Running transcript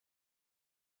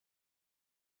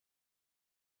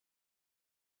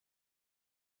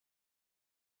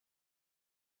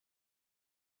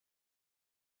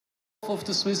Of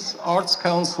the Swiss Arts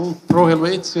Council Pro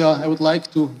Helvetia, I would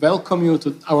like to welcome you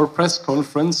to our press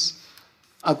conference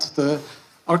at the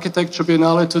Architecture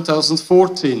Biennale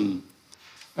 2014.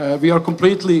 We are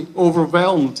completely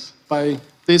overwhelmed by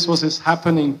what is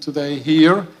happening today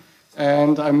here,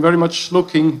 and I'm very much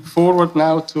looking forward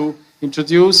now to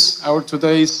introduce our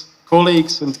today's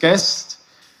colleagues and guests.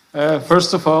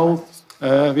 First of all,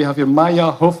 we have here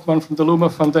Maja Hoffmann from the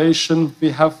Luma Foundation. We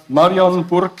have Marian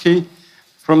Burki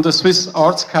from the Swiss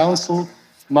Arts Council.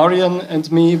 Marian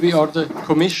and me, we are the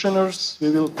commissioners. We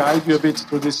will guide you a bit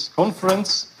through this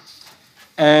conference.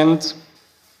 And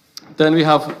then we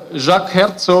have Jacques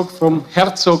Herzog from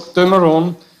Herzog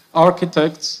Dömeron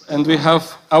Architects, and we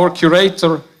have our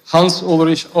curator,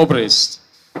 Ulrich Obrist.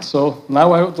 So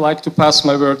now I would like to pass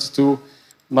my words to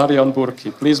Marian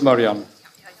Burki. Please, Marian.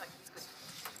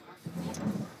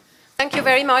 Thank you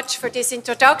very much for this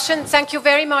introduction. Thank you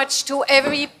very much to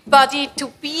everybody to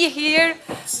be here.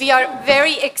 We are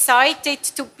very excited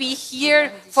to be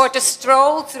here for the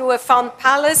stroll through a fun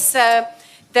palace.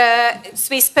 The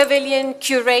Swiss Pavilion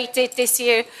curated this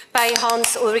year by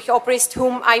Ulrich Obrist,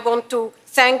 whom I want to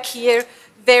thank here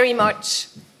very much.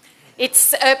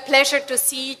 It's a pleasure to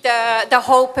see the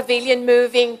whole pavilion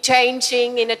moving,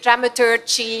 changing in a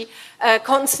dramaturgy,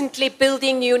 constantly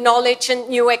building new knowledge and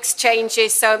new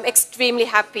exchanges. So I'm extremely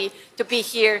happy to be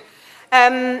here.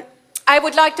 I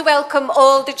would like to welcome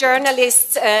all the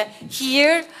journalists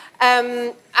here.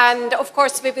 And of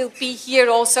course, we will be here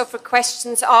also for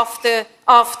questions after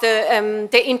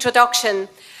the introduction.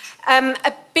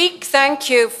 A big thank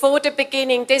you for the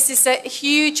beginning. This is a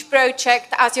huge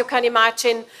project, as you can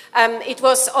imagine. It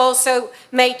was also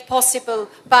made possible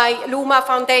by Luma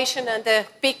Foundation, and a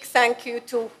big thank you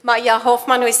to Maja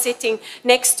Hoffmann, who is sitting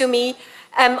next to me.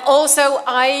 Also,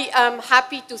 I am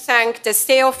happy to thank the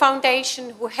SEO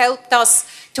Foundation, who helped us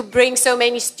to bring so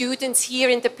many students here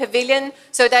in the pavilion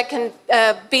so they can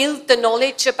build the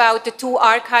knowledge about the two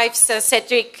archives,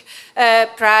 Cedric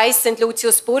Price and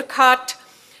Lucius Burkhardt.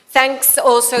 Thanks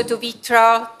also to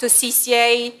Vitra, to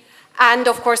CCA, and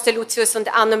of course the Lucius and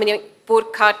Annemarie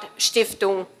Burkhardt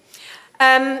Stiftung.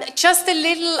 Just a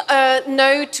little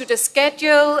note to the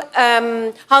schedule.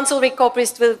 Ulrich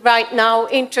Obrist will right now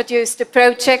introduce the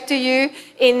project to you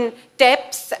in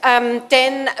depth.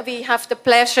 Then we have the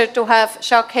pleasure to have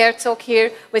Jacques Herzog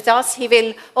here with us. He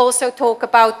will also talk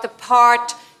about the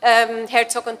part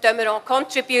Herzog and Dömeron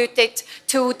contributed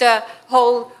to the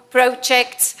whole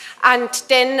projects, and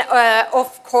then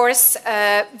of course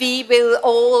we will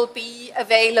all be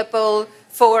available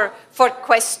for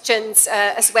questions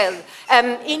as well.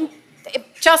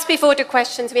 Just before the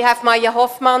questions, we have Maja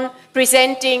Hoffmann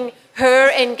presenting her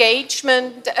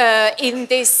engagement in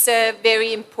this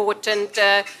very important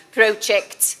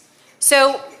project.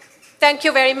 So thank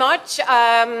you very much,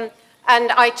 and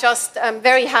I just am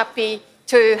very happy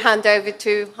to hand over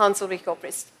to Ulrich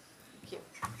Obrist.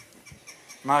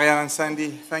 Marianne and Sandy,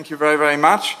 thank you very, very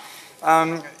much.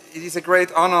 It is a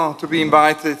great honor to be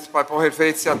invited by Pro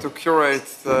Helvetia to curate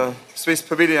the Swiss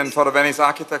Pavilion for the Venice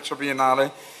Architecture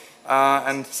Biennale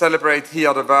and celebrate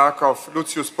here the work of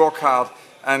Lucius Burkhardt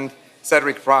and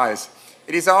Cedric Price.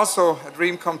 It is also a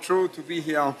dream come true to be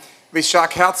here with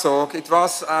Jacques Herzog. It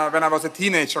was when I was a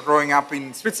teenager growing up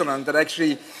in Switzerland that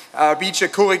actually B.J.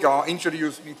 Kuriger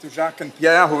introduced me to Jacques and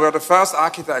Pierre, who were the first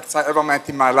architects I ever met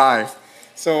in my life.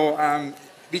 So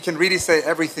we can really say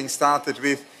everything started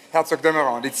with Herzog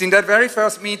Dömeron. It's in that very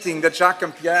first meeting that Jacques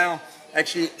and Pierre,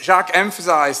 actually Jacques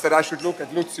emphasized that I should look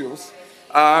at Lucius.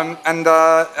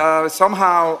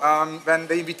 Somehow when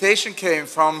the invitation came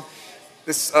from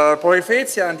this Pro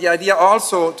Helvetia, and the idea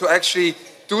also to actually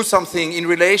do something in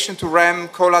relation to Rem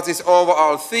Koolhaas's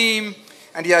overall theme,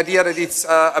 and the idea that it's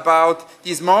about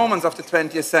these moments of the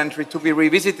 20th century to be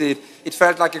revisited, it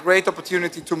felt like a great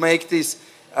opportunity to make this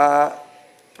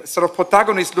sort of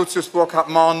protagonist Lucius Burkhardt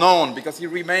more known, because he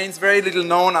remains very little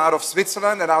known out of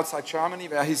Switzerland and outside Germany,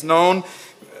 where he's known.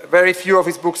 Very few of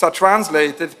his books are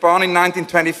translated. Born in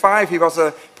 1925, he was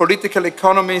a political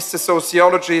economist, a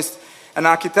sociologist, an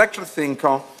architectural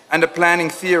thinker, and a planning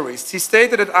theorist. He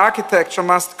stated that architecture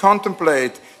must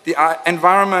contemplate the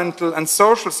environmental and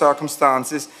social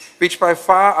circumstances which by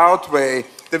far outweigh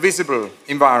the visible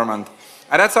environment.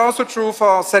 And that's also true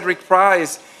for Cedric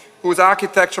Price, whose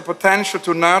architecture potential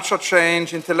to nurture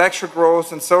change, intellectual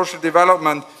growth, and social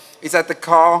development is at the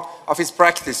core of his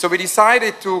practice. So we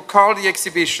decided to call the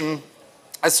exhibition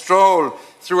A Stroll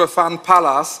Through a Fun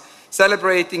Palace,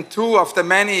 celebrating two of the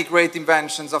many great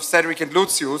inventions of Cedric and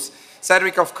Lucius.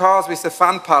 Cedric, of course, with the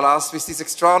Fun Palace, with this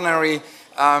extraordinary,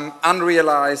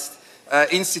 unrealized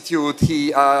institute,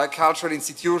 cultural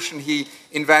institution he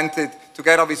invented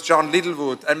together with John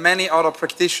Littlewood and many other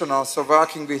practitioners, so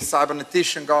working with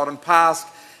cybernetician Gordon Pask,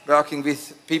 working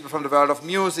with people from the world of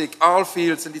music, all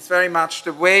fields, and it's very much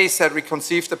the way Cedric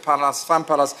conceived the Palace, Fun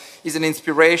Palace, is an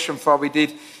inspiration for what we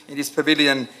did in this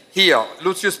pavilion here.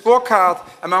 Lucius Burckhardt,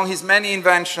 among his many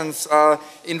inventions,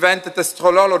 invented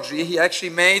astrology. He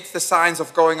actually made the science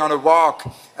of going on a walk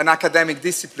an academic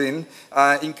discipline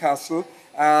in Kassel.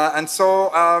 And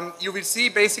so you will see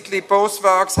basically both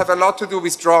works have a lot to do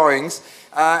with drawings.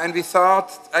 And we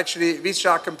thought, actually, with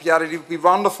Jacques and Pierre, it would be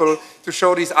wonderful to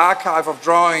show this archive of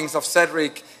drawings of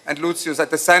Cedric and Lucius at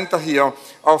the center here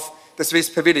of the Swiss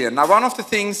Pavilion. Now, one of the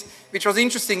things which was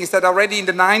interesting is that already in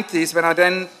the 90s, when I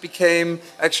then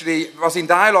was in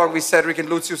dialogue with Cedric and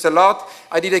Lucius a lot,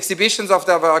 I did exhibitions of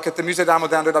their work at the Musée d'Art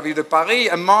Moderne de la Ville de Paris,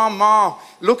 and more,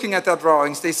 looking at their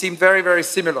drawings, they seemed very, very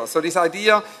similar. So this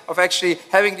idea of actually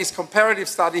having this comparative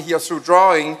study here through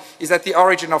drawing is at the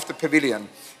origin of the pavilion.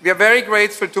 We are very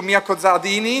grateful to Mirko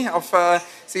Zardini of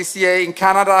CCA in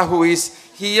Canada, who is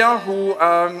here, who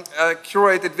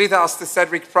curated with us the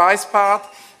Cedric Prize part,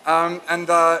 and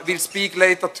we'll speak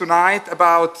later tonight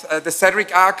about the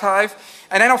Cedric archive.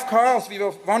 And then, of course, we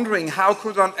were wondering how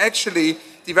could one actually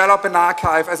develop an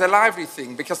archive as a lively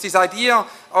thing, because this idea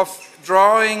of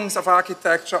drawings, of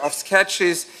architecture, of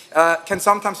sketches can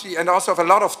sometimes be, and also of a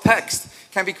lot of text,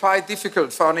 can be quite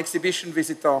difficult for an exhibition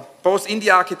visitor, both in the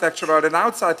architecture world and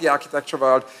outside the architecture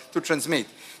world, to transmit.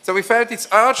 So we felt it's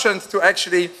urgent to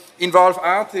actually involve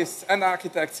artists and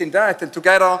architects in that, and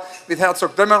together with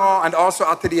Herzog de Meuron and also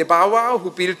Atelier Bauau,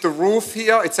 who built the roof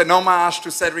here, it's an homage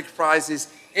to Cedric Price's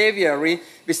aviary,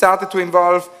 we started to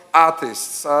involve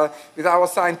artists. With our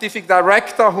scientific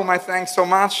director, whom I thank so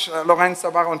much,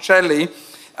 Lorenzo Baroncelli,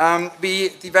 we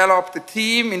developed a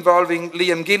team involving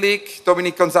Liam Gillick,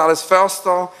 Dominique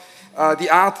Gonzalez-Förster, the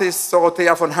artists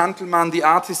Dorothea von Hantelmann, the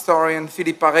art historian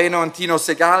Philippe Pareno, and Tino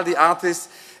Segal, the artist,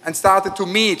 and started to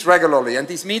meet regularly. And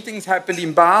these meetings happened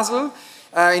in Basel,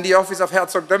 in the office of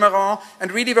Herzog de Meuron,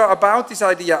 and really were about this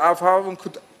idea of how one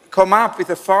could come up with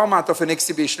a format of an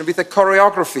exhibition, with a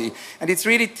choreography. And it's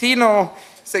really Tino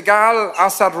Segal,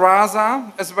 Assad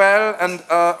Raza as well, and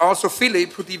also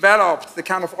Philip, who developed the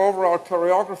kind of overall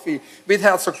choreography with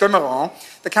Herzog de Meuron.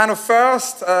 The kind of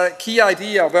first key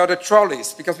idea were the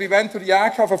trolleys, because we went to the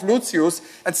archive of Lucius,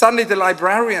 and suddenly the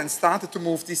librarians started to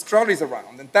move these trolleys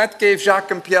around. And that gave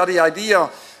Jacques and Pierre the idea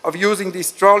of using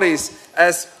these trolleys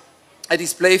as a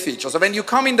display feature. So when you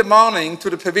come in the morning to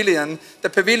the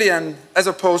pavilion, as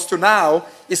opposed to now,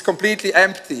 is completely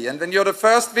empty. And when you're the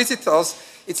first visitors,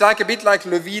 it's like a bit like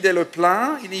Le Vide et Le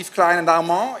Plein in Yves Klein and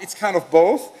Armand. It's kind of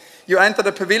both. You enter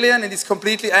the pavilion and it's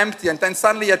completely empty, and then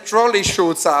suddenly a trolley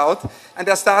shoots out and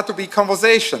there start to be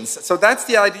conversations. So that's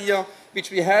the idea which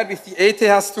we had with the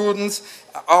ETH students,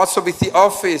 also with the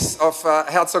office of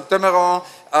Herzog de Meuron,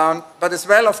 but as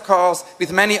well, of course,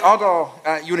 with many other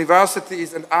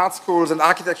universities and art schools and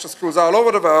architecture schools all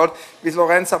over the world, with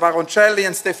Lorenzo Baroncelli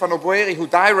and Stefano Boeri, who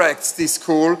directs this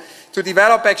school, to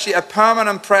develop actually a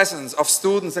permanent presence of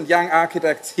students and young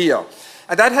architects here.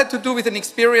 And that had to do with an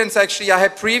experience actually I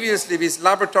had previously with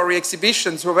laboratory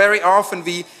exhibitions, where very often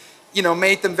we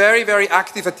made them very, very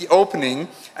active at the opening,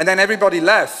 and then everybody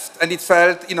left, and it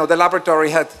felt, the laboratory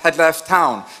had left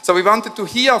town. So we wanted to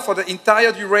here, for the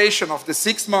entire duration of the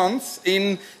 6 months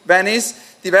in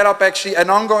Venice, develop actually an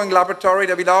ongoing laboratory.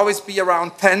 There will always be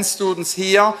around 10 students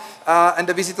here, and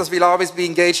the visitors will always be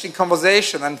engaged in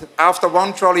conversation. And after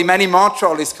one trolley, many more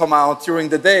trolleys come out during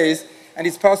the days, and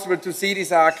it's possible to see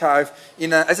this archive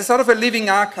as a sort of a living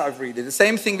archive, really. The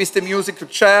same thing with the musical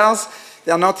chairs.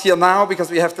 They are not here now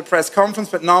because we have the press conference,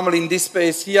 but normally in this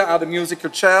space here are the musical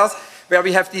chairs, where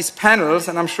we have these panels,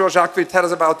 and I'm sure Jacques will tell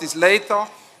us about this later,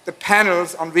 the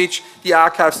panels on which the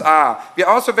archives are. We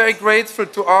are also very grateful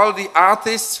to all the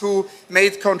artists who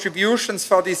made contributions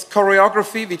for this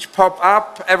choreography, which pop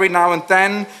up every now and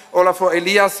then. Olafur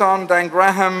Eliasson, Dan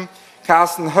Graham,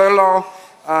 Carsten Höller,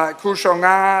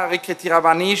 Kushonga, Rike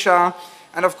Tiravanisha,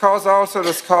 and of course also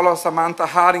the scholar Samantha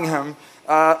Hardingham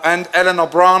and Eleanor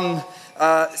Braun,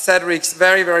 Cedric's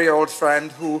very, very old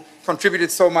friend, who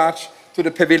contributed so much to the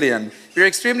pavilion. We're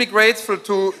extremely grateful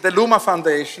to the Luma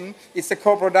Foundation. It's a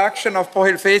co-production of Pro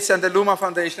Helvetia and the Luma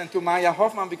Foundation, and to Maja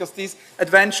Hoffmann, because this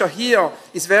adventure here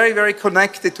is very, very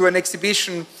connected to an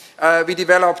exhibition we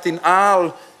developed in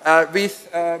Arles with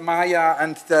Maja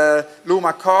and the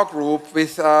Luma core group,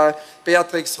 with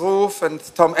Beatrix Roof and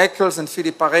Tom Eccles and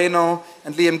Philippe Pareno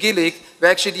and Liam Gillick, where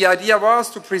actually the idea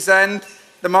was to present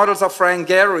the models of Frank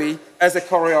Gehry as a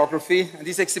choreography, and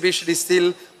this exhibition is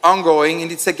still ongoing,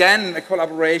 and it's again a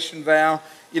collaboration where,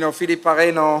 Philippe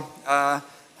Pareno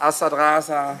Assad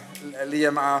Raza,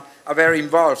 Liam are very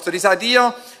involved. So this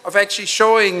idea of actually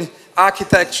showing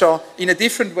architecture in a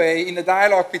different way, in a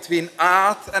dialogue between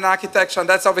art and architecture, and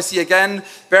that's obviously again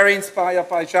very inspired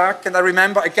by Jacques. And I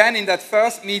remember again in that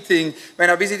first meeting when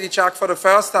I visited Jacques for the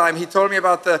first time, he told me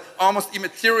about the almost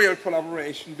immaterial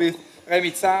collaboration with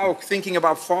Remy Zaug, thinking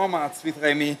about formats with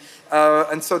Remy,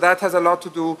 and so that has a lot to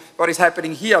do with what is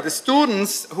happening here. The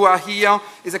students who are here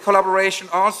is a collaboration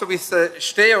also with the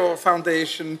Steo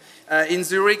Foundation in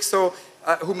Zurich, so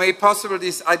who made possible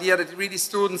this idea that really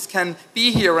students can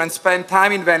be here and spend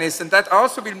time in Venice, and that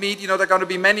also will mean, there are going to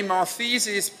be many more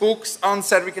theses, books on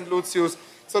Cedric and Lucius,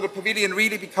 so the pavilion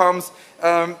really becomes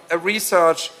a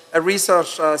research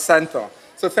center.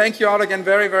 So thank you all again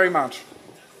very, very much.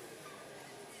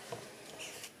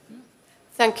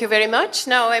 Thank you very much.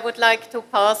 Now I would like to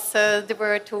pass the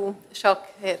word to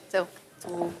Jacques to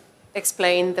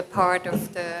explain the part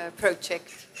of the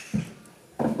project.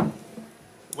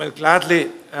 Well, gladly,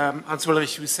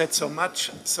 Hans-Ulrich, you said so much,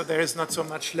 so there is not so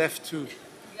much left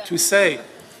to say.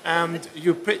 And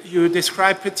you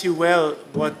describe pretty well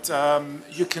what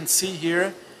you can see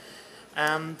here.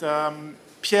 And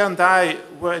Pierre and I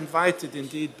were invited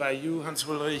indeed by you,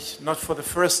 Hans-Ulrich, not for the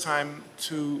first time,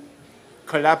 to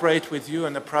collaborate with you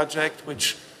on a project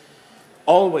which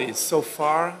always so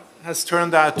far has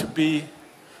turned out to be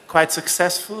quite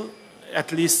successful,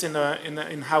 at least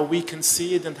in how we can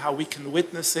see it and how we can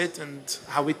witness it and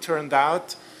how it turned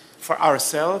out for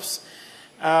ourselves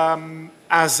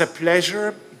as a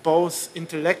pleasure, both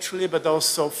intellectually but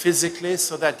also physically,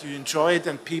 so that you enjoy it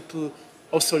and people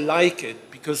also like it,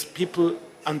 because people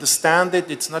understand it.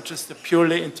 It's not just a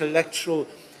purely intellectual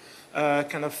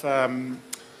kind of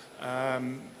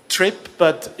trip,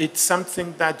 but it's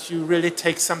something that you really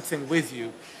take something with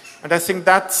you. And I think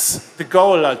that's the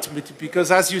goal ultimately,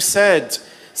 because as you said,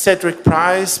 Cedric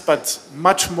Price, but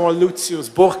much more Lucius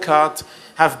Burckhardt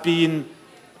have been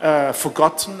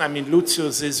forgotten. I mean,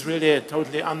 Lucius is really a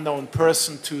totally unknown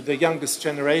person to the youngest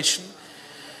generation.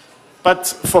 But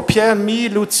for Pierre and me,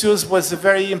 Lucius was a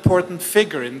very important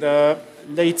figure in the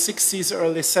late 60s,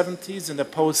 early 70s, in the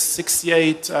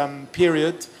post-68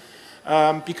 period.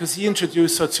 Because he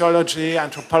introduced sociology,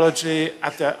 anthropology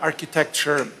at the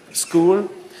architecture school,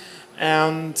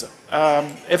 and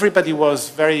everybody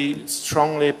was very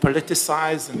strongly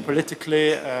politicized and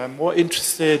politically more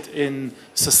interested in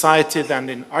society than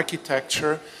in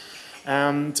architecture.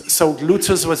 And so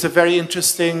Lucius was a very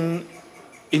interesting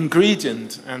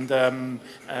ingredient and a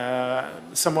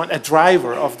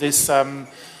driver of this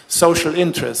social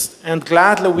interest. And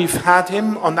gladly we've had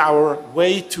him on our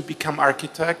way to become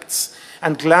architects,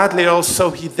 and gladly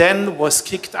also he then was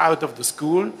kicked out of the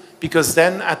school, because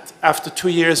then after 2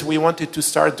 years we wanted to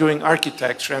start doing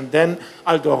architecture, and then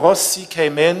Aldo Rossi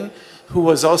came in, who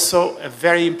was also a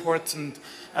very important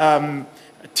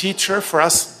teacher for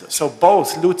us. So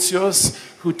both Lucius,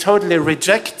 who totally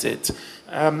rejected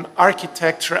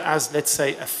architecture as, let's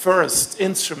say, a first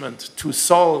instrument to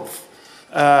solve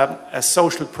a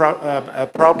social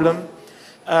problem,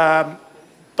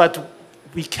 but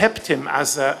we kept him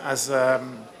as a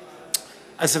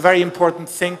very important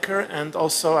thinker, and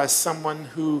also as someone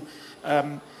who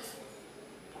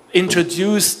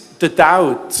introduced the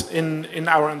doubt in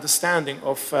our understanding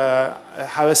of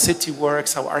how a city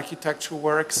works, how architecture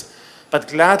works. But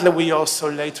gladly we also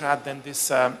later had then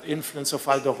this influence of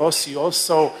Aldo Rossi,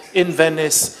 also in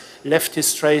Venice, left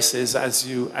his traces, as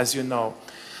you know.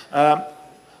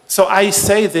 So I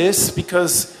say this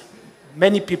because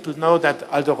many people know that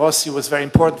Aldo Rossi was very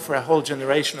important for a whole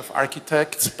generation of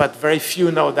architects, but very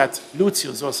few know that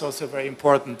Lucius was also very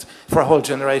important for a whole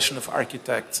generation of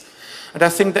architects. And I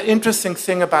think the interesting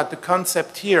thing about the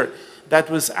concept here, that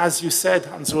was, as you said,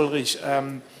 Hans-Ulrich,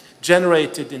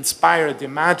 generated, inspired,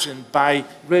 imagined by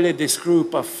really this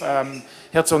group of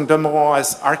Herzog de Meuron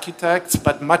as architects,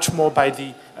 but much more by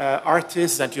the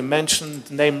artists that you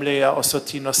mentioned, namely also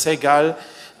Tino Segal.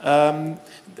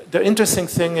 The interesting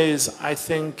thing is, I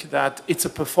think that it's a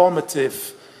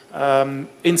performative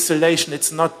installation.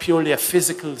 It's not purely a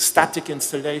physical, static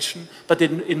installation, but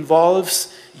it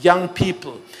involves young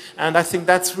people. And I think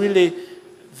that's really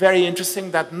very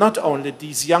interesting, that not only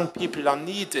these young people are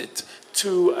needed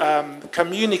to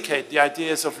communicate the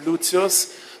ideas of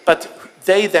Lucius, but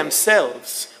they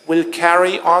themselves will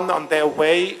carry on their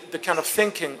way the kind of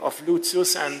thinking of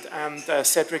Lucius and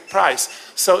Cedric Price.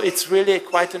 So it's really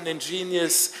quite an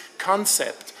ingenious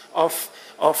concept of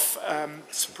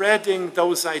spreading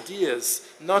those ideas,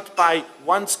 not by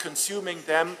once consuming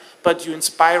them, but you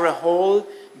inspire a whole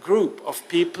group of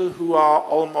people who are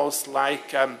almost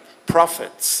like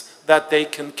prophets that they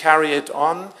can carry it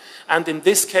on. And in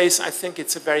this case, I think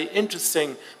it's a very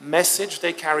interesting message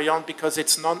they carry on because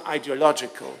it's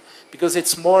non-ideological, because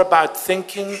it's more about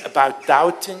thinking, about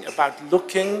doubting, about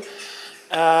looking,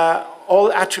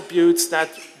 all attributes that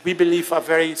we believe are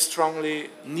very strongly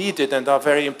needed and are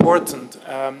very important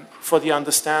for the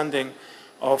understanding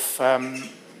of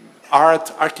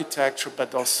art, architecture,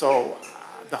 but also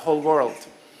the whole world.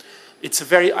 It's a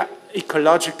very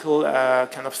ecological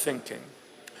kind of thinking.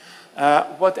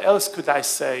 What else could I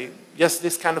say? Yes,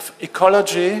 this kind of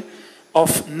ecology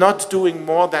of not doing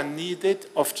more than needed,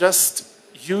 of just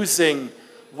using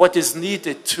what is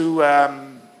needed to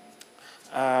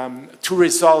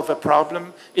resolve a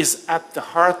problem is at the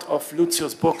heart of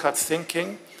Lucius Burckhart's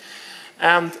thinking.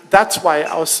 And that's why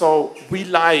also we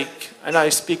like, and I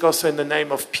speak also in the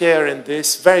name of Pierre in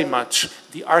this, very much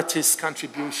the artist's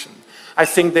contribution. I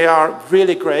think they are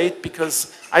really great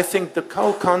because I think the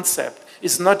whole concept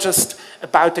is not just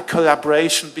about a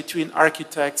collaboration between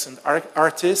architects and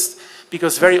artists,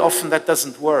 because very often that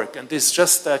doesn't work, and it's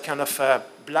just a kind of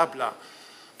blah blah.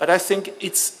 But I think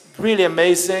it's really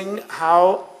amazing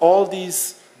how all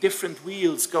these different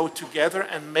wheels go together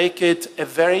and make it a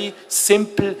very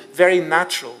simple, very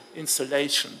natural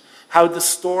installation. How the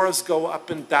stores go up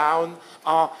and down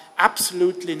are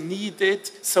absolutely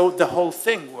needed so the whole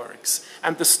thing works.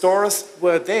 And the stores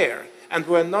were there and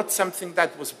were not something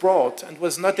that was brought and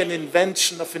was not an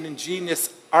invention of an ingenious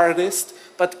artist,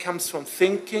 but comes from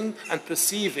thinking and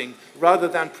perceiving rather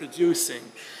than producing.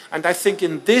 And I think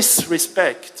in this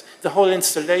respect, the whole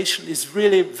installation is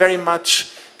really very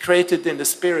much created in the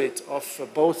spirit of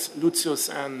both Lucius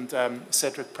and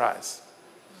Cedric Price.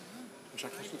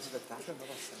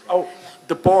 Oh,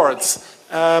 the boards.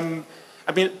 I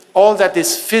mean, all that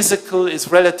is physical is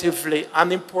relatively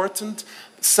unimportant.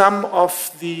 Some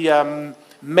of the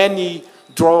many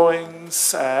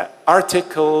drawings,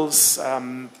 articles,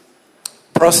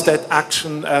 protest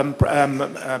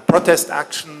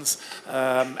actions,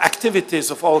 activities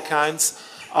of all kinds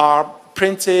are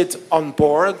printed on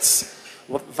boards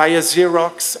via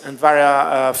Xerox and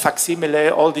via facsimile,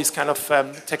 all these kind of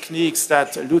techniques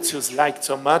that Lucius liked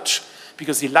so much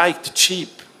because he liked cheap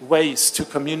ways to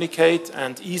communicate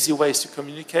and easy ways to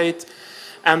communicate.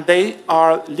 And they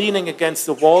are leaning against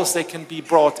the walls. They can be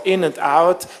brought in and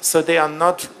out, so they are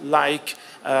not like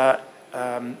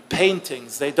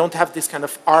paintings. They don't have this kind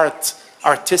of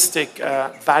artistic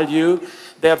value.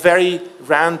 They are very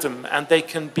random, and they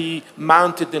can be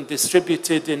mounted and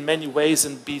distributed in many ways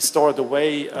and be stored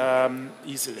away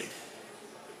easily.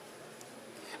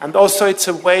 And also it's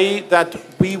a way that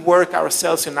we work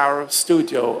ourselves in our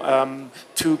studio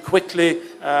to quickly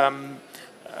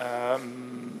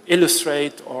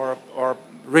illustrate or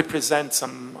represent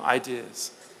some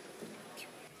ideas.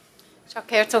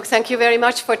 Jacques Herzog, thank you very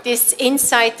much for this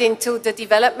insight into the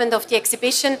development of the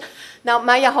exhibition. Now,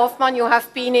 Maja Hoffmann, you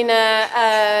have been in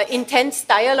an intense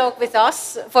dialogue with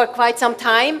us for quite some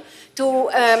time to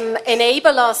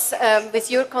enable us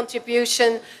with your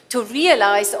contribution to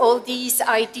realize all these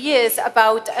ideas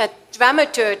about a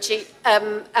dramaturgy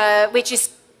which is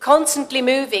constantly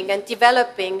moving and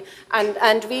developing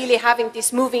and really having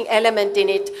this moving element in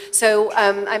it. So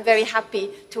I'm very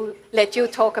happy to let you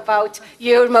talk about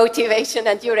your motivation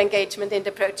and your engagement in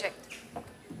the project.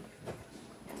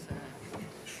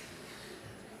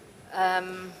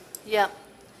 Yeah,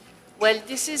 well,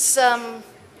 this is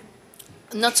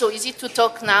not so easy to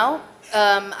talk now.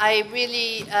 I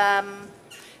really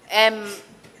am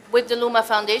with the Luma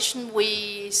Foundation.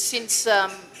 We, since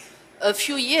a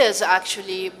few years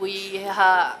actually, we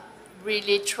are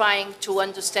really trying to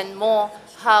understand more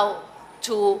how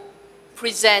to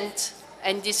present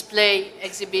and display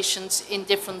exhibitions in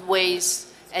different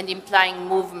ways and implying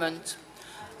movement.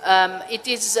 It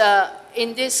is,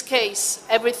 in this case,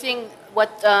 everything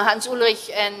what Hans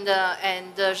Ulrich and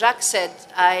Jacques said,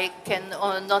 I can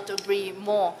not agree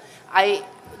more. I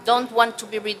don't want to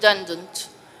be redundant.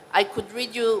 I could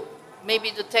read you maybe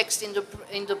the text in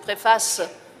the preface,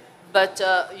 but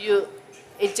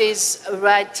it is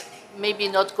right, maybe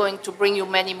not going to bring you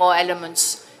many more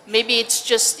elements. Maybe it's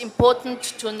just important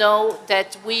to know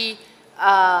that we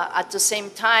at the same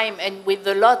time and with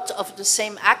a lot of the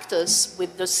same actors,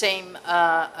 with the same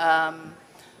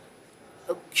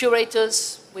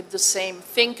curators, with the same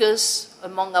thinkers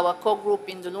among our core group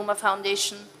in the Luma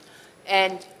Foundation,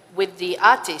 and with the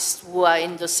artists who are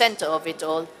in the center of it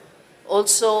all,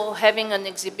 also having an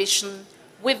exhibition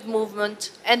with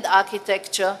movement and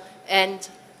architecture. And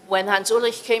when Hans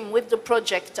Ulrich came with the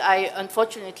project, I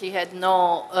unfortunately had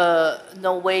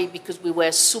no way, because we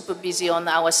were super busy on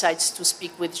our sides, to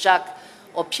speak with Jacques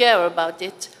or Pierre about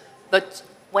it. But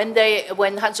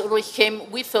when Hans Ulrich came,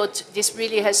 we thought this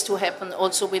really has to happen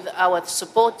also with our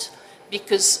support,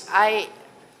 because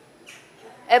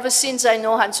ever since I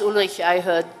know Hans Ulrich, I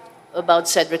heard about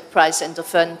Cedric Price and the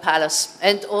Fern Palace,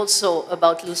 and also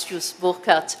about Lucius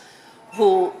Burckhardt,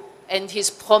 and his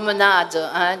promenade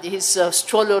and his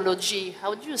strolology.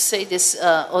 How do you say this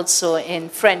also in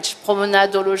French?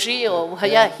 Promenadology, or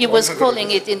yeah, he was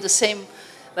calling it in the same,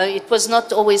 but it was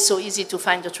not always so easy to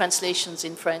find the translations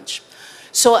in French.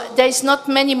 So there's not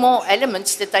many more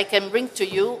elements that I can bring to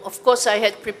you. Of course, I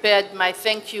had prepared my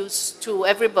thank yous to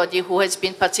everybody who has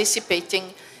been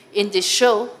participating in this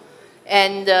show.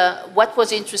 And what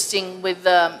was interesting with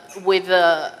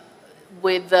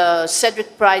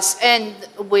Cedric Price and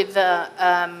with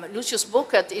Lucius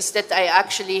Burckhardt is that I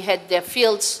actually had their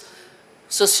fields,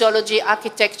 sociology,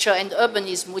 architecture, and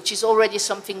urbanism, which is already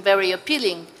something very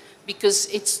appealing, because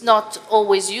it's not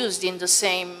always used in the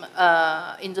same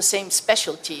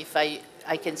specialty, if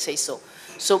I can say so.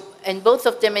 And both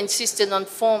of them insisted on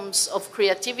forms of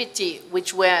creativity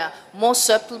which were more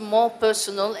subtle, more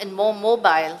personal, and more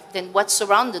mobile than what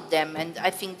surrounded them. And I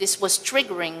think this was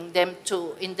triggering them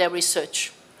in their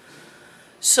research.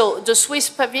 So the Swiss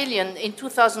Pavilion in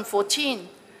 2014,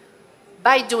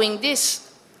 by doing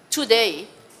this today,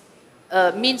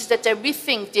 means that I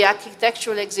rethink the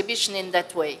architectural exhibition in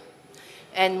that way.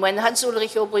 And when Hans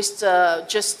Ulrich Obrist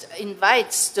just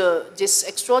invites this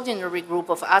extraordinary group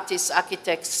of artists,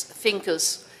 architects,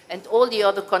 thinkers, and all the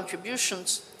other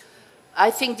contributions,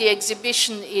 I think the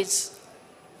exhibition is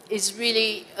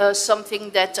really something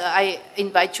that I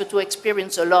invite you to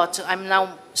experience a lot. I'm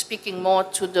now speaking more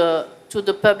to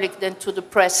the public than to the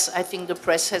press. I think the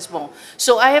press has more.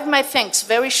 So I have my thanks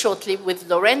very shortly with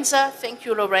Lorenza. Thank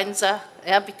you, Lorenza,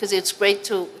 because it's great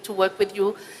to work with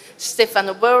you.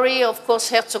 Stefano Burri, of course,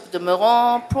 Herzog de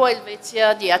Meuron, Pro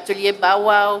Helvetia, the Atelier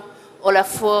Bauau,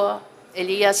 Olafur,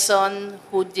 Eliasson,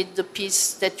 who did the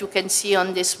piece that you can see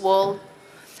on this wall.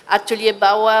 Atelier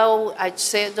Bauau, I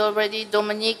said already,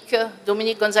 Dominique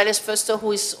Gonzalez-Foerster,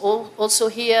 who is also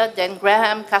here, Dan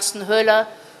Graham, Carsten Höhler,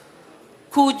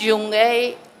 Ku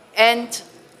Jung-ae, and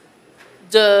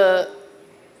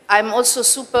I'm also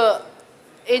super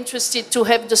interested to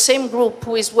have the same group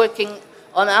who is working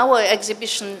on our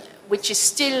exhibition, which is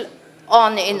still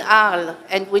on in Arles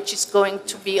and which is going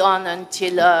to be on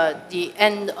until the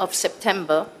end of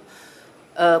September,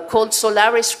 called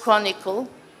Solaris Chronicle.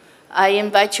 I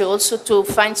invite you also to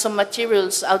find some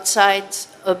materials outside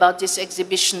about this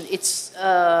exhibition. It's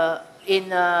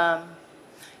in a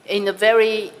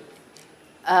very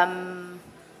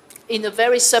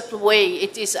subtle way.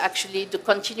 It is actually the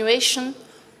continuation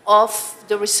of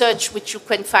the research which you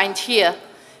can find here,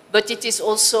 but it is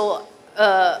also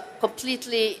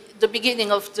completely the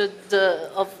beginning of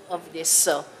this.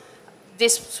 So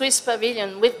this Swiss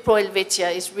Pavilion with Pro Helvetia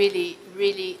is really,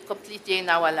 really completely in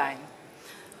our line.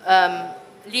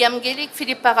 Liam Gillick,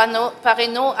 Philippe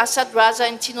Pareno, Assad Raza,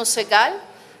 and Tino Segal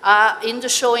are in the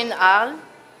show in Arles,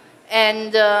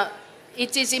 and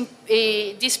it is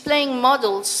displaying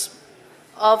models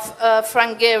of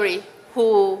Frank Gehry,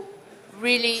 who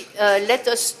really let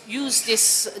us use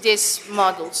these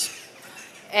models.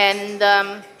 And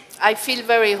I feel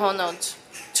very honored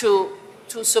to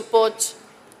support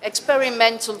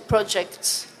experimental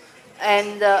projects.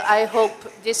 And I hope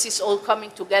this is all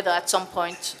coming together at some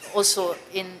point, also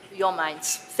in your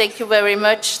minds. Thank you very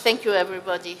much. Thank you,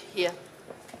 everybody here.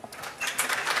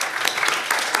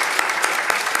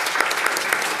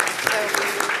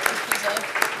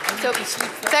 So,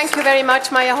 thank you very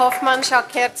much, Maja Hoffmann,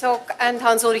 Jacques Herzog, and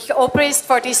Hans-Ulrich Obrist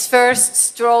for this first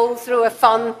stroll through a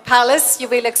fun palace. You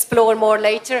will explore more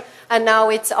later, and now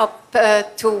it's up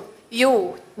to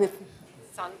you,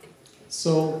 Sandy.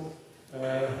 So,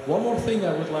 one more thing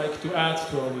I would like to add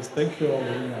to all this. Thank you all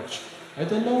very much. I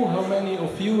don't know how many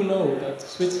of you know that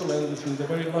Switzerland is in the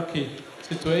very lucky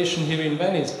situation here in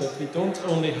Venice, that we don't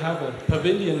only have a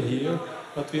pavilion here,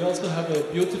 but we also have a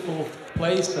beautiful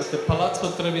place at the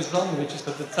Palazzo Trevisan, which is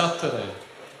at the Zattere.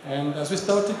 And as we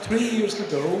started 3 years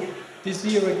ago, this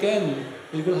year again,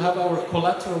 we will have our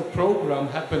collateral program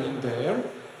happening there.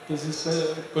 This is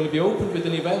going to be opened with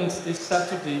an event this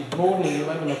Saturday morning,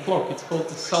 11 o'clock. It's called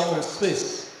the Salon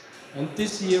Suisse. And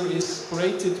this year is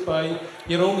created by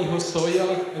Hiromi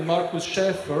Hosoya and Markus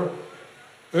Schäfer,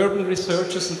 urban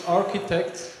researchers and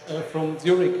architects from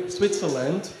Zurich,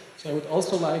 Switzerland. So I would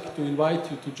also like to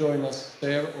invite you to join us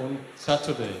there on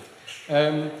Saturday.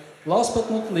 Last but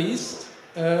not least,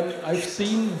 I've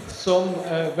seen some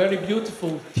very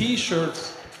beautiful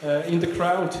T-shirts in the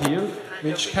crowd here,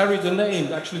 which carry the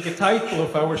name, actually the title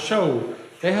of our show.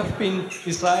 They have been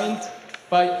designed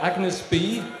by Agnes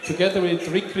B, together with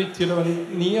Rikrit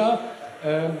Tironia.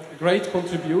 Great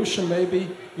contribution, maybe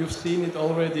you've seen it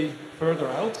already further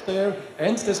out there.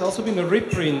 And there's also been a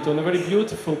reprint on a very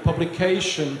beautiful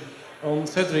publication on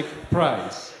Cedric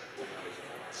Price.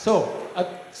 So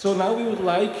now we would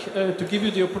like to give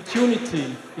you the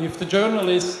opportunity, if the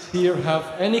journalists here have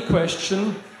any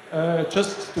question,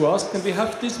 just to ask. And we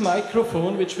have this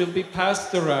microphone which will be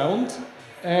passed around.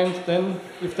 And then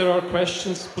if there are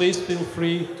questions, please feel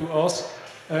free to ask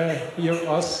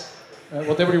us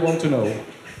whatever you want to know.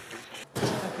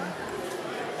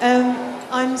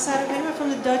 I'm Sarah Kramer from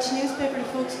the Dutch newspaper, the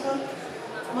Volkskrant.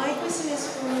 My question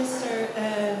is for Mr.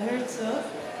 Herzog.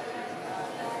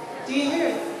 Do you hear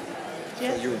it?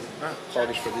 Yes?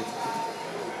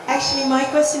 Actually, my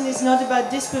question is not about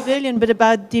this pavilion, but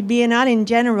about the Biennale in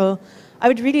general. I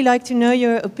would really like to know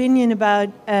your opinion about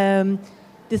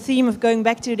the theme of going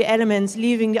back to the elements,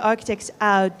 leaving the architects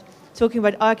out, talking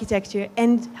about architecture,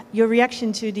 and your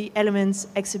reaction to the Elements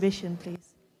exhibition, please.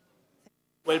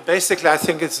 Well, basically, I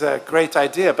think it's a great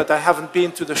idea, but I haven't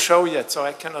been to the show yet, so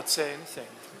I cannot say anything.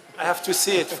 I have to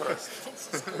see it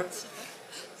first.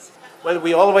 Well,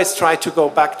 we always try to go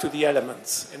back to the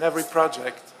elements in every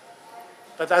project.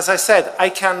 But as I said, I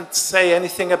can't say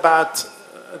anything about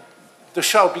the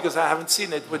show because I haven't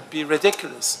seen it. It would be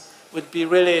ridiculous. It would be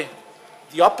really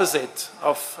the opposite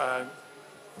of,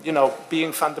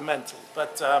 being fundamental.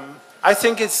 But I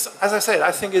think it's, as I said,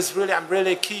 I think it's really, I'm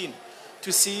really keen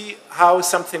to see how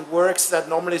something works that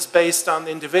normally is based on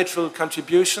individual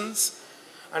contributions.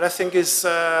 And I think is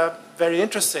very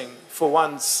interesting for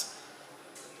once.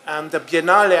 And the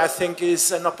Biennale, I think,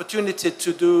 is an opportunity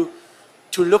to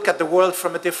look at the world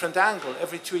from a different angle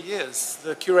every 2 years.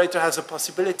 The curator has a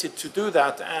possibility to do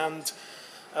that, and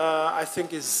I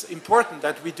think it's important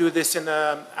that we do this in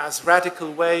as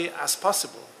radical way as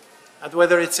possible. And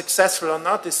whether it's successful or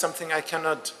not is something I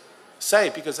cannot say,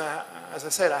 because, as I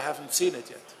said, I haven't seen it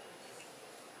yet.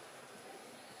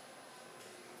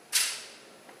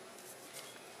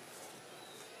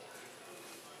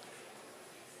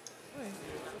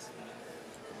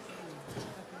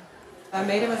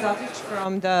 Maja Hoffmann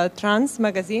from the Trans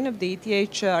magazine of the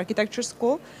ETH Architecture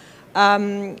School.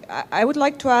 I would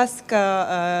like to ask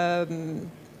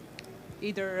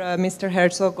either Mr.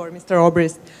 Herzog or Mr.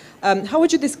 Obrist, how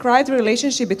would you describe the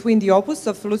relationship between the opus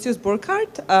of Lucius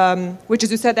Burckhardt, which,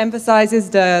 as you said, emphasizes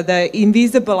the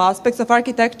invisible aspects of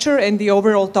architecture, and the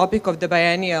overall topic of the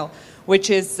biennial, which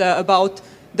is about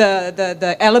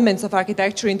the elements of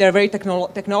architecture in their very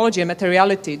technology and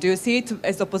materiality? Do you see it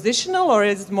as oppositional or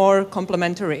is it more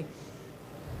complementary?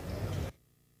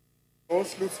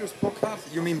 Both Lucius Burckhardt?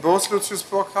 You mean both Lucius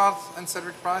Burckhardt and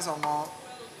Cedric Price or more?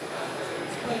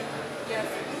 Yes,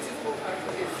 Lucius Burckhardt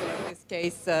is in this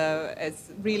case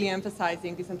as really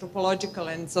emphasizing these anthropological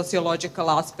and sociological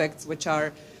aspects which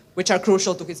are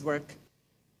crucial to his work.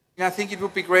 I think it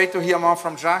would be great to hear more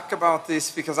from Jacques about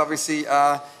this, because obviously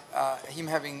him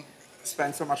having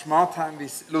spent so much more time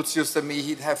with Lucius than me,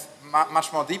 he'd have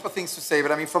much more deeper things to say.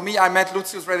 But I mean, for me, I met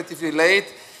Lucius relatively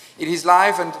late in his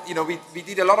life, and we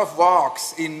did a lot of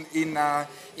walks in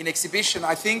exhibition.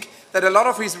 I think that a lot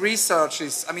of his research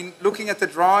is, I mean, looking at the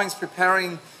drawings,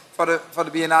 preparing for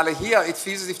the Biennale here, it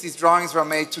feels as if these drawings were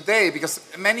made today, because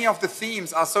many of the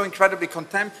themes are so incredibly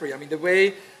contemporary. I mean, the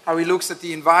way how he looks at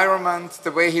the environment,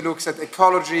 the way he looks at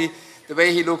ecology, the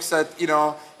way he looks at,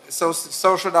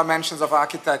 social dimensions of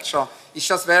architecture is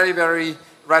just very, very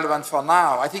relevant for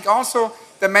now. I think also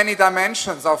the many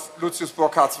dimensions of Lucius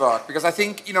Burckhardt's work, because I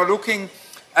think, looking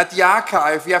at the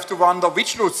archive, we have to wonder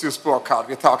which Lucius Burckhardt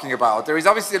we're talking about. There is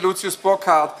obviously a Lucius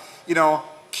Burckhardt,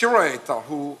 curator,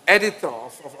 editor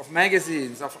of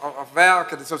magazines, of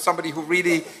work, and so somebody who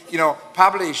really,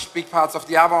 published big parts of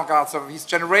the avant-garde of his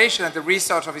generation and the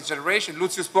research of his generation.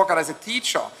 Lucius Burckhardt as a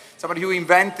teacher, somebody who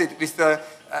invented with the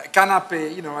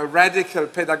canapé, a radical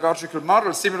pedagogical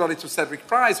model, similarly to Cedric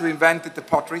Price, who invented the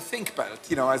pottery think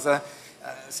belt, as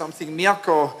something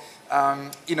Mirko,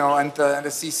 and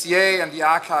the CCA and the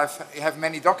archive have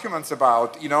many documents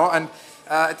about, and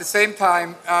at the same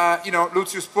time,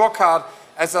 Lucius Burckhardt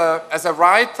as a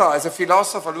writer, as a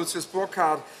philosopher, Lucius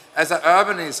Burckhardt as an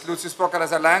urbanist, Lucius Burckhardt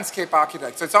as a landscape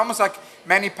architect. So it's almost like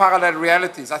many parallel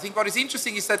realities. I think what is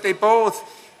interesting is that they both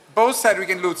Cedric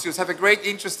and Lucius have a great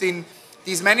interest in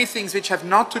these many things which have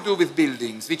not to do with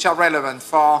buildings, which are relevant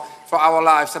for our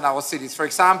lives and our cities. For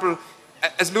example,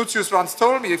 as Lucius once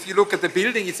told me, if you look at the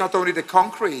building, it's not only the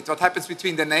concrete. What happens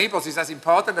between the neighbors is as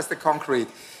important as the concrete.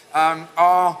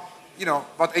 Or,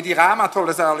 what Edi Rama told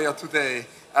us earlier today,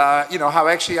 how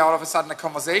actually all of a sudden a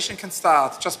conversation can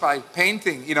start just by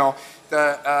painting,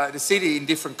 the city in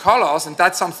different colors, and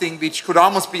that's something which could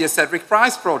almost be a Cedric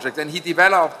Price project. And he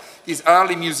developed these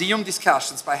early museum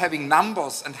discussions by having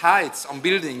numbers and heights on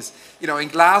buildings. You know, in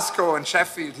Glasgow and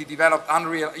Sheffield, he developed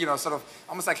unreal, you know, sort of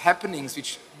almost like happenings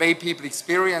which made people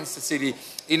experience the city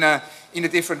in a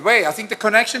different way. I think the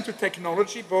connection to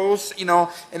technology, both, you know,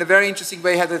 in a very interesting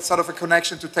way, had a sort of a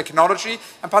connection to technology,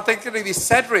 and particularly with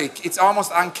Cedric, it's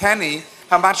almost uncanny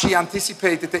how much he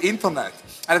anticipated the internet.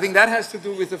 And I think that has to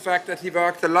do with the fact that he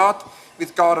worked a lot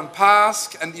with Gordon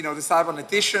Pask and, you know, the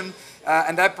cybernetician,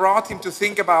 and that brought him to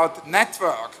think about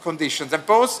network conditions. And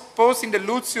both in the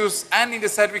Lucius and in the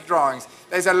Cedric drawings,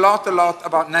 there's a lot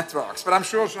about networks. But I'm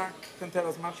sure Jacques can tell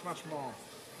us much more.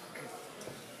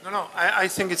 No, I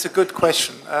think it's a good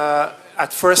question.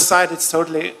 At first sight, it's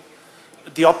totally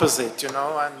the opposite, you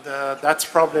know, and that's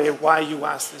probably why you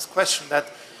asked this question, that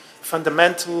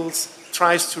fundamentals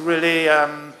tries to really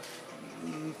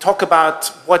talk about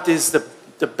what is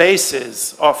the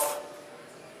basis of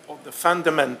the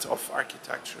fundament of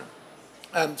architecture.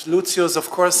 And Lucius,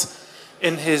 of course,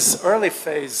 in his early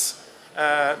phase,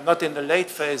 not in the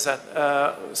late phase,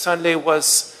 certainly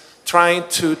was trying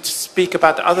to speak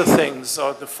about other things,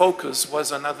 or the focus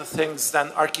was on other things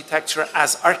than architecture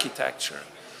as architecture.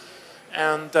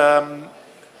 And,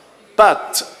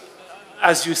 but,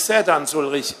 as you said, Hans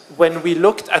Ulrich, when we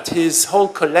looked at his whole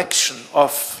collection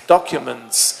of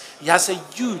documents, he has a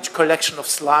huge collection of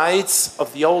slides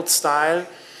of the old style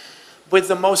with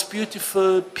the most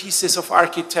beautiful pieces of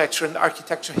architecture and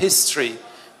architecture history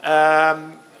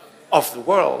of the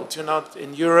world, you know,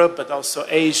 in Europe, but also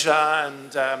Asia,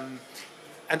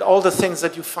 and all the things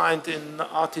that you find in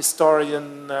art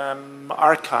historian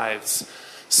archives.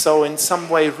 So in some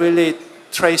way, really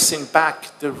tracing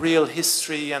back the real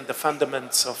history and the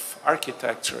fundamentals of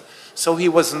architecture. So he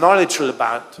was knowledgeable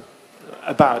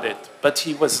about it, but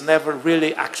he was never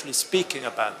really actually speaking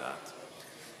about that.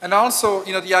 And also,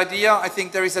 you know, the idea, I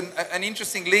think there is an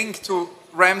interesting link to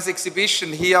Rem's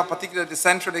exhibition here, particularly the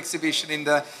central exhibition in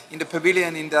the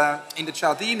pavilion in the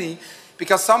Giardini,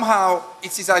 because somehow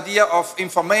it's this idea of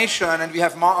information, and we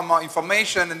have more and more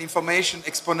information, and information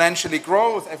exponentially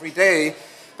grows every day,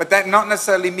 but that not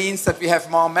necessarily means that we have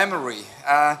more memory.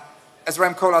 As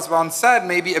Rem Koolhaas once said,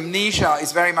 maybe amnesia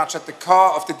is very much at the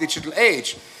core of the digital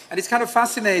age. And it's kind of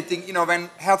fascinating, you know, when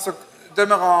Herzog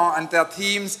Demeron and their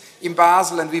teams in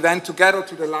Basel, and we went together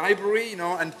to the library, you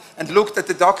know, and looked at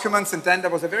the documents, and then there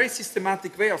was a very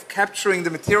systematic way of capturing the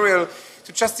material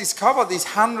to just discover these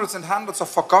hundreds and hundreds of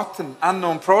forgotten,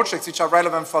 unknown projects which are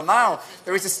relevant for now.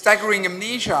 There is a staggering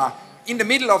amnesia in the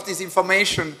middle of this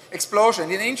information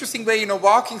explosion. In an interesting way, you know,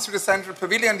 walking through the central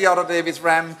pavilion the other day with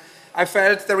Rem, I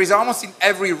felt there is almost in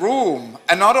every room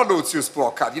another Lucius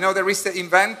Burckhardt. You know, there is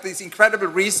this incredible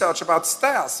research about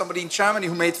stairs. Somebody in Germany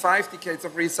who made 5 decades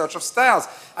of research of stairs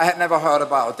I had never heard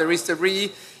about. There is the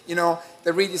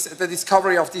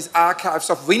discovery of these archives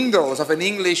of windows of an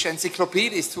English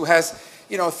encyclopedist who has,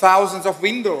 you know, thousands of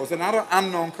windows, another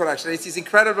unknown collection. There is this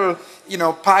incredible, you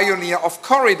know, pioneer of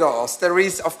corridors. There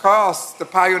is, of course, the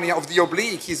pioneer of the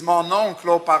oblique. He's more known,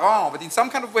 Claude Parent. But in some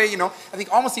kind of way, you know, I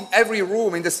think almost in every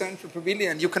room in the central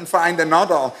pavilion, you can find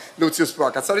another Lucius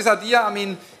Burckhardt. So this idea, I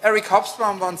mean, Eric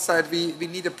Hobsbawm once said we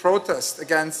need a protest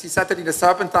against, he said that in the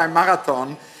Serpentine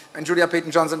Marathon, and Julia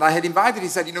Peyton-Johnson and I had invited, he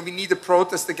said, you know, we need a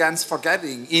protest against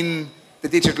forgetting in the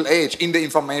digital age, in the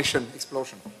information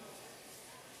explosion.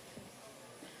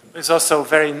 It's also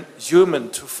very human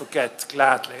to forget,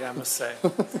 gladly, I must say.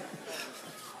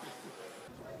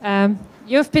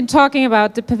 You've been talking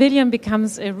about the pavilion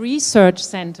becomes a research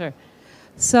center.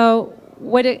 So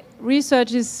what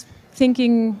research is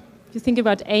thinking, you think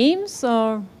about aims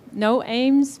or no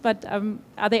aims, but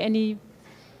are there any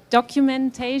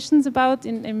documentations about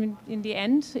in the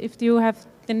end? If you have,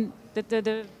 then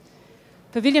the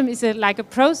pavilion is like a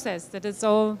process that is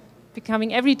all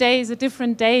becoming, every day is a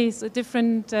different day, is a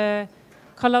different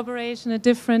collaboration, a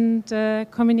different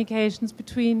communications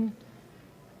between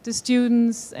the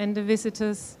students and the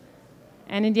visitors.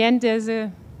 And in the end,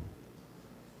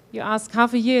 you ask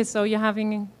half a year, so you're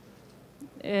having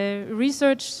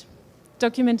research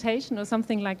documentation or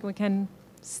something like we can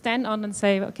stand on and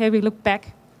say, okay, we look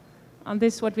back on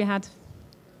this, what we had.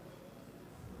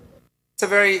 It's a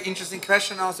very interesting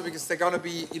question also, because there are going to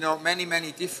be, you know, many,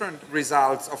 many different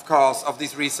results, of course, of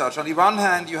this research. On the one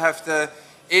hand, you have the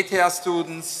ETH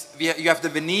students, you have the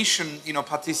Venetian, you know,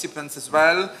 participants as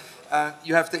well.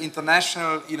 You have the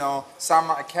international, you know,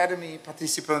 Summer Academy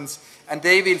participants, and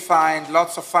they will find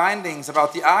lots of findings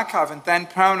about the archive and then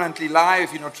permanently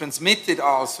live, you know, transmitted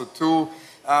also to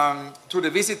to the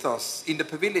visitors in the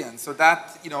pavilion. So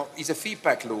that, is a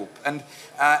feedback loop. And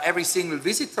every single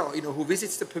visitor, who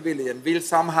visits the pavilion will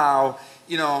somehow,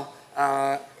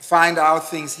 find out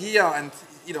things here, and,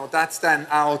 that's then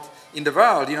out in the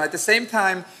world. At the same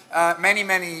time,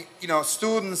 many,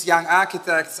 students, young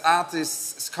architects,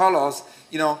 artists, scholars,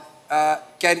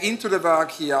 get into the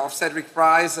work here of Cedric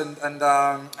Price and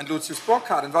Lucius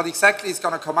Burckhardt. And what exactly is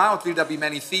going to come out? Will there be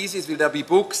many theses? Will there be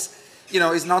books?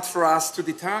 Is not for us to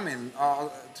determine,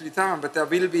 but there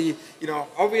will be,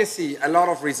 obviously a lot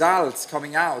of results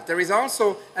coming out. There is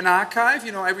also an archive,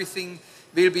 everything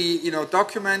will be,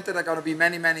 documented. There are going to be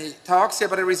many talks here,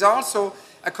 but there is also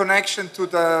a connection to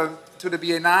the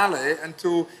Biennale and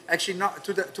to actually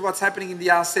to what's happening in the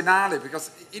Arsenale,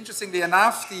 because interestingly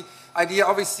enough, the idea,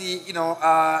 obviously,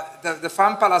 the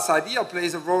Fan Palace idea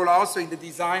plays a role also in the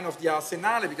design of the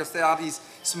Arsenale, because there are these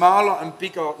smaller and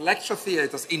bigger lecture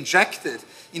theaters injected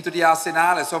into the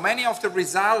Arsenale. So many of the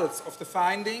results of the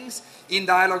findings in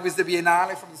dialogue with the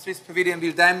Biennale from the Swiss Pavilion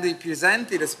will then be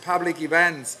presented as public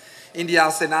events in the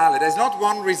Arsenale. There's not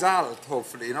one result,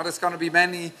 hopefully. There's going to be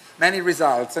many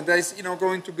results. And there's,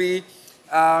 going to be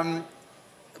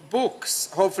books,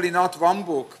 hopefully not one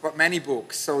book, but many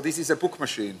books. So this is a book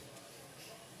machine.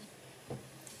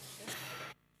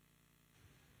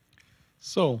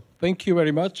 So, thank you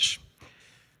very much.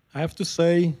 I have to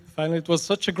say, finally, it was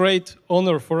such a great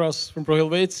honor for us from Pro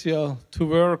Helvetia to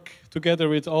work together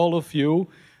with all of you.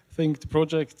 I think the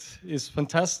project is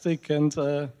fantastic, and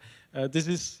this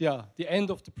is, the end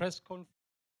of the press conference.